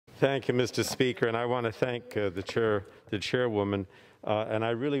Thank you, Mr. Speaker, and I want to thank the chairwoman, and I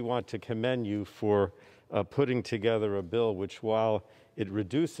really want to commend you for putting together a bill which, while it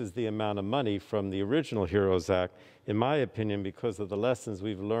reduces the amount of money from the original HEROES Act, in my opinion, because of the lessons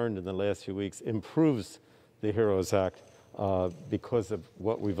we've learned in the last few weeks, improves the HEROES Act because of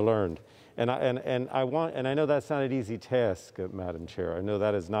what we've learned. And I know that's not an easy task, Madam Chair. I know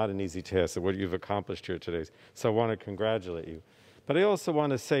that is not an easy task of what you've accomplished here today. So I want to congratulate you. But I also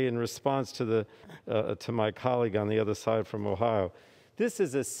want to say, in response to my colleague on the other side from Ohio, this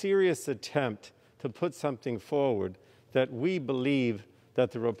is a serious attempt to put something forward that we believe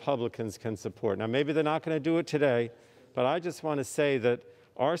that the Republicans can support. Now, maybe they're not going to do it today, but I just want to say that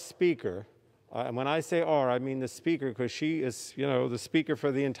our Speaker, and when I say our, I mean the Speaker, because she is, the Speaker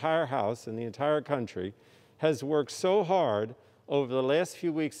for the entire House and the entire country, has worked so hard over the last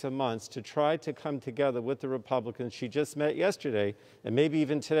few weeks and months to try to come together with the Republicans. She just met yesterday, and maybe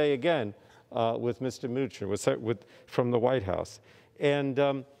even today again, with Mr. Mnuchin from the White House. And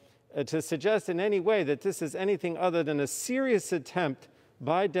to suggest in any way that this is anything other than a serious attempt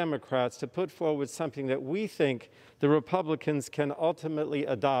by Democrats to put forward something that we think the Republicans can ultimately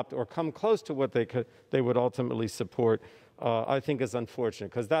adopt or come close to what they would ultimately support, I think is unfortunate,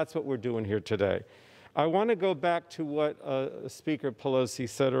 because that's what we're doing here today. I want to go back to what Speaker Pelosi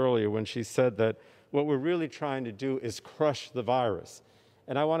said earlier when she said that what we're really trying to do is crush the virus.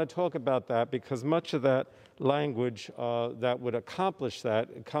 And I want to talk about that because much of that language that would accomplish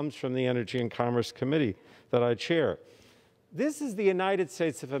that comes from the Energy and Commerce Committee that I chair. This is the United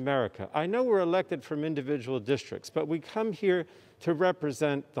States of America. I know we're elected from individual districts, but we come here to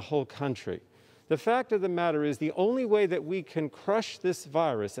represent the whole country. The fact of the matter is the only way that we can crush this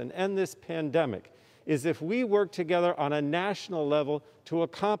virus and end this pandemic is if we work together on a national level to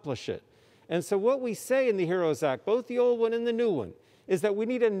accomplish it. And so what we say in the HEROES Act, both the old one and the new one, is that we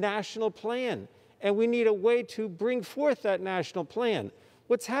need a national plan, and we need a way to bring forth that national plan.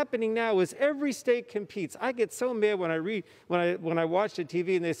 What's happening now is every state competes. I get so mad when I watch the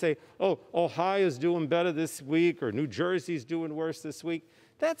TV and they say, oh, Ohio's doing better this week or New Jersey's doing worse this week.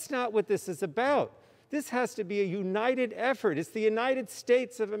 That's not what this is about. This has to be a united effort. It's the United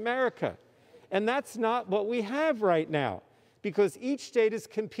States of America. And that's not what we have right now, because each state is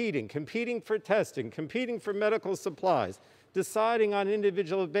competing for testing, competing for medical supplies, deciding on an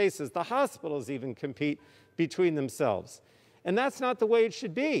individual basis. The hospitals even compete between themselves. And that's not the way it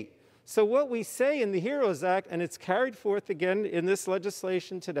should be. So what we say in the HEROES Act, and it's carried forth again in this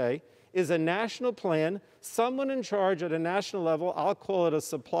legislation today, is a national plan, someone in charge at a national level, I'll call it a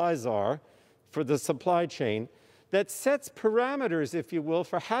supply czar for the supply chain, that sets parameters, if you will,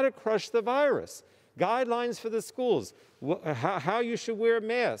 for how to crush the virus. Guidelines for the schools, how you should wear a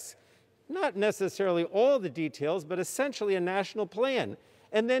mask. Not necessarily all the details, but essentially a national plan.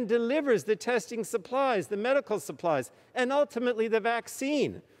 And then delivers the testing supplies, the medical supplies, and ultimately the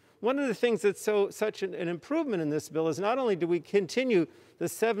vaccine. One of the things that's such an improvement in this bill is not only do we continue the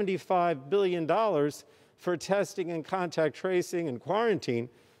 $75 billion for testing and contact tracing and quarantine,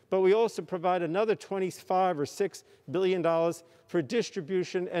 but we also provide another $25 or $6 billion for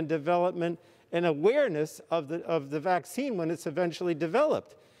distribution and development and awareness of the vaccine when it's eventually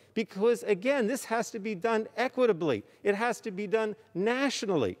developed. Because, again, this has to be done equitably. It has to be done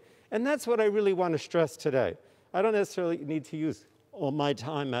nationally. And that's what I really want to stress today. I don't necessarily need to use all my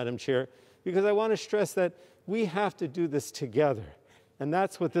time, Madam Chair, because I want to stress that we have to do this together. And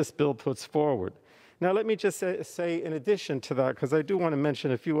that's what this bill puts forward. Now, let me just say in addition to that, because I do want to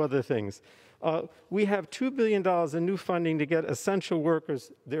mention a few other things. We have $2 billion in new funding to get essential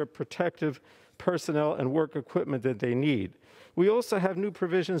workers their protective personnel and work equipment that they need. We also have new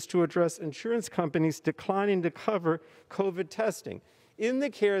provisions to address insurance companies declining to cover COVID testing. In the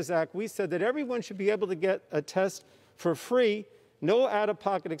CARES Act, we said that everyone should be able to get a test for free, no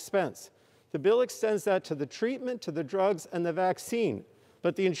out-of-pocket expense. The bill extends that to the treatment, to the drugs, and the vaccine.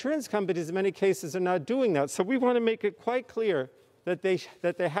 But the insurance companies, in many cases, are not doing that. So we want to make it quite clear that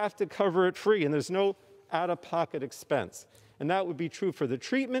they have to cover it free, and there's no out-of-pocket expense. And that would be true for the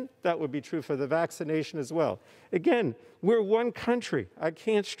treatment. That would be true for the vaccination as well. Again, we're one country. I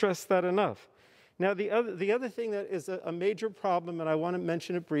can't stress that enough. Now, the other thing that is a major problem, and I want to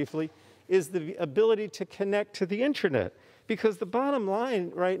mention it briefly, is the ability to connect to the internet. Because the bottom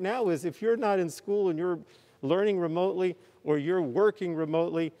line right now is if you're not in school and you're learning remotely or you're working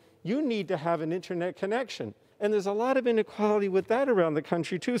remotely, you need to have an internet connection. And there's a lot of inequality with that around the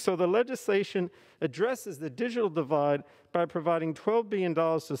country, too. So the legislation addresses the digital divide by providing $12 billion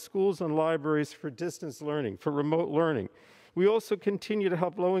to schools and libraries for distance learning, for remote learning. We also continue to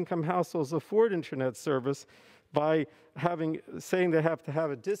help low-income households afford internet service by saying they have to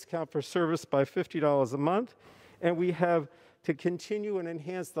have a discount for service by $50 a month. And we have to continue and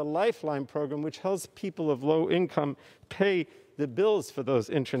enhance the Lifeline program, which helps people of low income pay the bills for those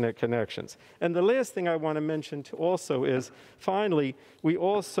internet connections. And the last thing I want to mention also is, finally, we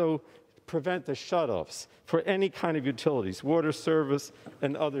also prevent the shutoffs for any kind of utilities, water service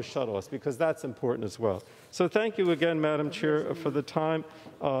and other shutoffs, because that's important as well. So thank you again, Madam Chair, for the time,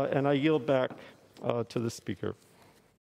 and I yield back to the Speaker.